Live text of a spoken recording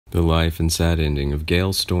The life and sad ending of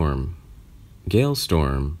Gale Storm. Gale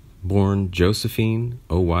Storm, born Josephine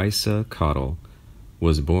Owaisa Cottle,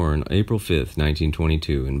 was born April 5,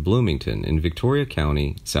 1922 in Bloomington in Victoria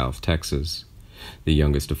County, South Texas. The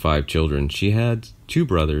youngest of 5 children, she had 2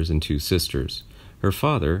 brothers and 2 sisters. Her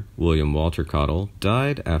father, William Walter Cottle,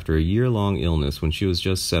 died after a year-long illness when she was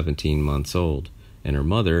just 17 months old, and her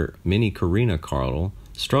mother, Minnie Karina Cottle,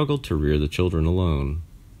 struggled to rear the children alone.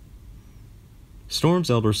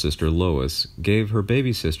 Storm's elder sister, Lois, gave her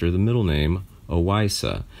baby sister the middle name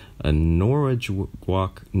Owaisa, a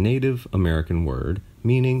Norwalk Native American word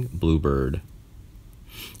meaning bluebird.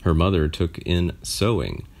 Her mother took in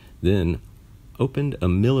sewing, then opened a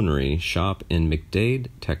millinery shop in McDade,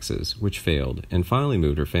 Texas, which failed, and finally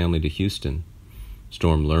moved her family to Houston.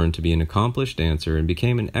 Storm learned to be an accomplished dancer and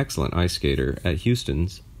became an excellent ice skater at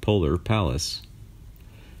Houston's Polar Palace.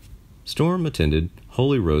 Storm attended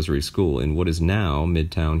Holy Rosary School in what is now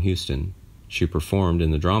Midtown Houston. She performed in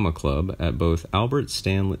the drama club at both Albert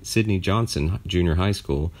Sidney Johnson Junior High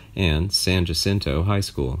School and San Jacinto High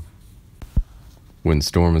School. When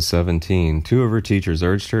Storm was 17, 2 of her teachers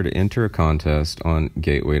urged her to enter a contest on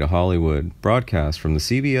Gateway to Hollywood, broadcast from the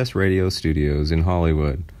CBS radio studios in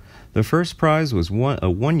Hollywood. The first prize was a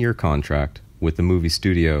 1-year contract with the movie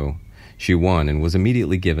studio. She won and was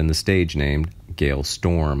immediately given the stage name Gale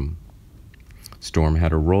Storm. Storm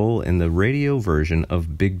had a role in the radio version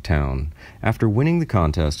of Big Town. After winning the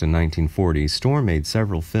contest in 1940, Storm made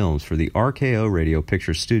several films for the RKO Radio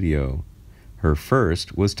Picture Studio. Her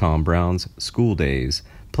first was Tom Brown's School Days,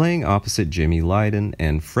 playing opposite Jimmy Lydon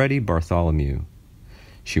and Freddie Bartholomew.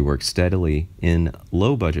 She worked steadily in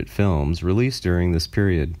low-budget films released during this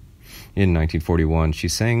period. In 1941, she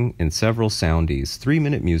sang in several soundies,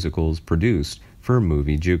 3-minute musicals produced for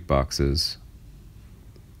movie jukeboxes.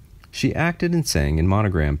 She acted and sang in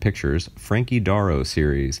Monogram Pictures' Frankie Darro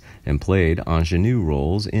series and played ingenue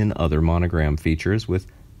roles in other Monogram features with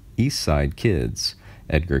East Side Kids,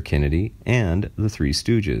 Edgar Kennedy, and The Three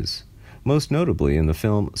Stooges, most notably in the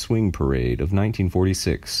film Swing Parade of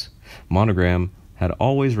 1946. Monogram had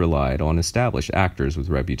always relied on established actors with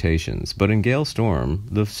reputations, but in Gale Storm,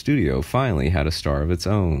 the studio finally had a star of its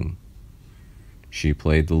own. She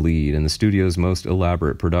played the lead in the studio's most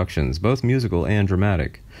elaborate productions, both musical and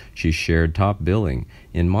dramatic. She shared top billing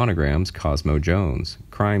in Monogram's Cosmo Jones,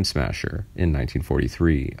 Crime Smasher, in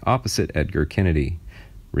 1943, opposite Edgar Kennedy,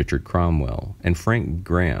 Richard Cromwell, and Frank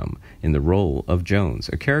Graham in the role of Jones,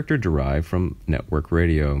 a character derived from network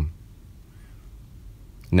radio.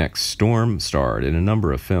 Next, Storm starred in a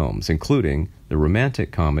number of films, including the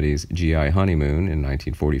romantic comedies G.I. Honeymoon in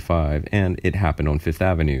 1945 and It Happened on Fifth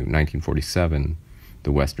Avenue, 1947,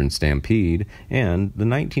 The Western Stampede, and the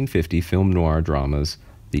 1950 film noir dramas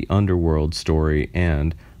The Underworld Story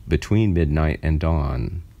and Between Midnight and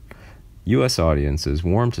Dawn. U.S. audiences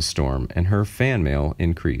warmed to Storm, and her fan mail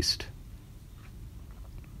increased.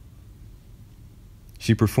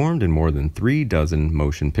 She performed in more than 36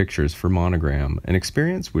 motion pictures for Monogram, an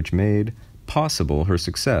experience which made possible her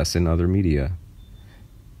success in other media.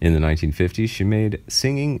 In the 1950s, she made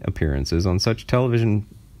singing appearances on such television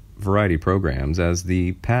variety programs as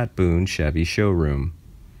the Pat Boone Chevy Showroom.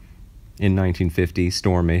 In 1950,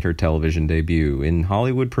 Storm made her television debut in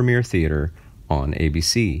Hollywood Premiere Theater on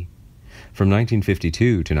ABC. From 1952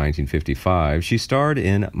 to 1955, she starred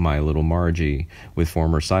in My Little Margie, with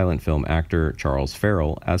former silent film actor Charles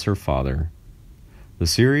Farrell as her father. The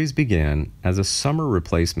series began as a summer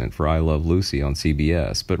replacement for I Love Lucy on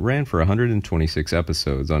CBS, but ran for 126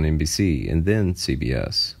 episodes on NBC and then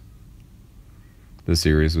CBS. The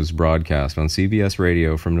series was broadcast on CBS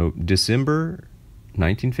Radio from December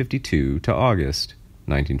 1952 to August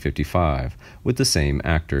 1955, with the same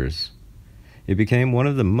actors. It became one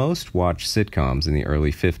of the most watched sitcoms in the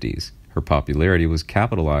early 50s. Her popularity was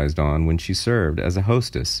capitalized on when she served as a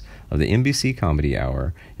hostess of the NBC Comedy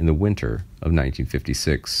Hour in the winter of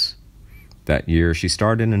 1956. That year, she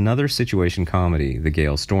starred in another situation comedy, The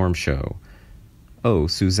Gale Storm Show, Oh,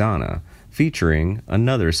 Susanna, featuring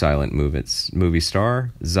another silent movie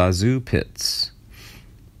star, Zazu Pitts.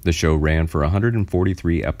 The show ran for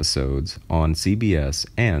 143 episodes on CBS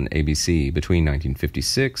and ABC between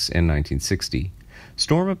 1956 and 1960.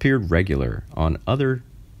 Storm appeared regular on other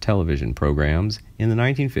television programs in the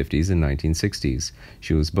 1950s and 1960s.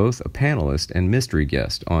 She was both a panelist and mystery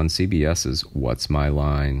guest on CBS's What's My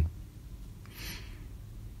Line?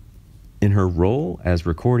 In her role as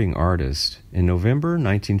recording artist, in November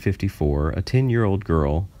 1954, a 10-year-old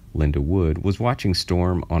girl, Linda Wood, was watching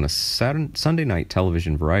Storm on a Sunday night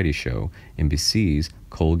television variety show, NBC's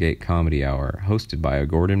Colgate Comedy Hour, hosted by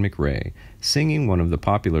Gordon McRae, singing one of the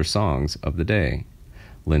popular songs of the day.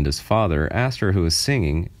 Linda's father asked her who was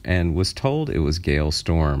singing and was told it was Gale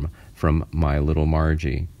Storm from My Little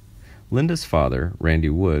Margie. Linda's father, Randy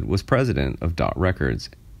Wood, was president of Dot Records,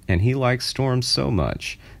 and he liked Storm so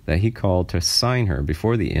much that he called to sign her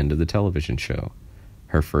before the end of the television show.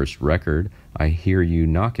 Her first record, I Hear You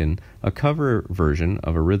Knockin', a cover version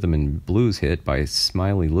of a rhythm and blues hit by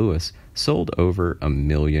Smiley Lewis, sold over 1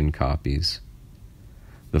 million copies.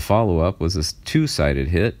 The follow-up was a two-sided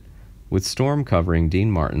hit, with Storm covering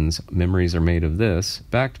Dean Martin's Memories Are Made of This,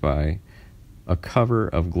 backed by a cover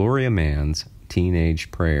of Gloria Mann's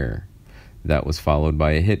Teenage Prayer. That was followed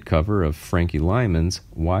by a hit cover of Frankie Lyman's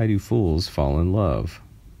Why Do Fools Fall in Love?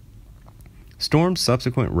 Storm's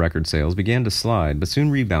subsequent record sales began to slide, but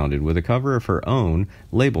soon rebounded with a cover of her own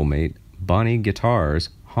label mate Bonnie Guitar's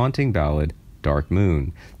haunting ballad Dark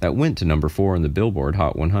Moon that went to number 4 on the Billboard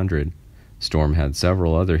Hot 100. Storm had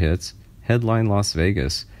several other hits, headlined Las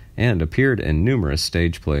Vegas, and appeared in numerous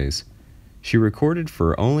stage plays. She recorded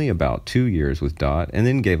for only about 2 years with Dot and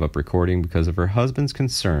then gave up recording because of her husband's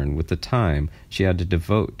concern with the time she had to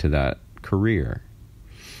devote to that career.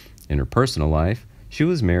 In her personal life, she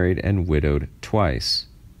was married and widowed twice.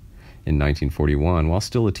 In 1941, while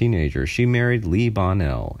still a teenager, she married Lee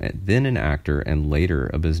Bonnell, then an actor and later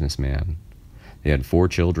a businessman. They had 4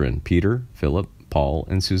 children, Peter, Philip, Paul,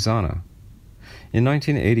 and Susanna. In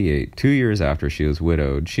 1988, 2 years after she was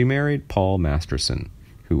widowed, she married Paul Masterson,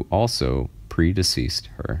 who also predeceased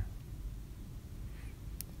her.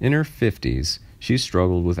 In her 50s, she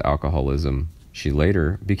struggled with alcoholism. She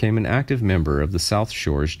later became an active member of the South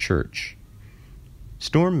Shores Church.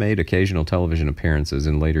 Storm made occasional television appearances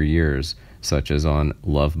in later years, such as on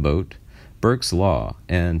Love Boat, Burke's Law,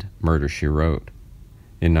 and Murder, She Wrote.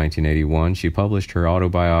 In 1981, she published her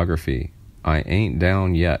autobiography, I Ain't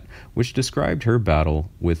Down Yet, which described her battle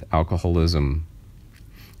with alcoholism.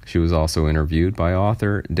 She was also interviewed by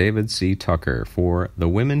author David C. Tucker for The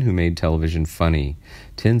Women Who Made Television Funny,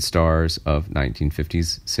 10 stars of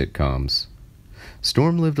 1950s sitcoms.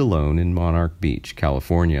 Storm lived alone in Monarch Beach,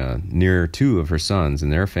 California, near 2 of her sons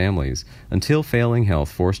and their families, until failing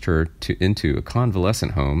health forced her into a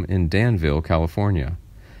convalescent home in Danville, California.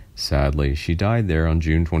 Sadly, she died there on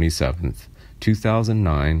June 27,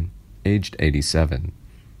 2009, aged 87.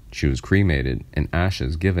 She was cremated and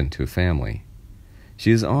ashes given to a family. She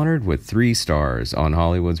is honored with 3 stars on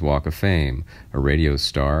Hollywood's Walk of Fame, a radio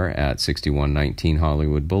star at 6119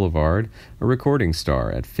 Hollywood Boulevard, a recording star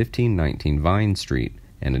at 1519 Vine Street,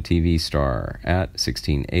 and a TV star at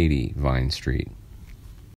 1680 Vine Street.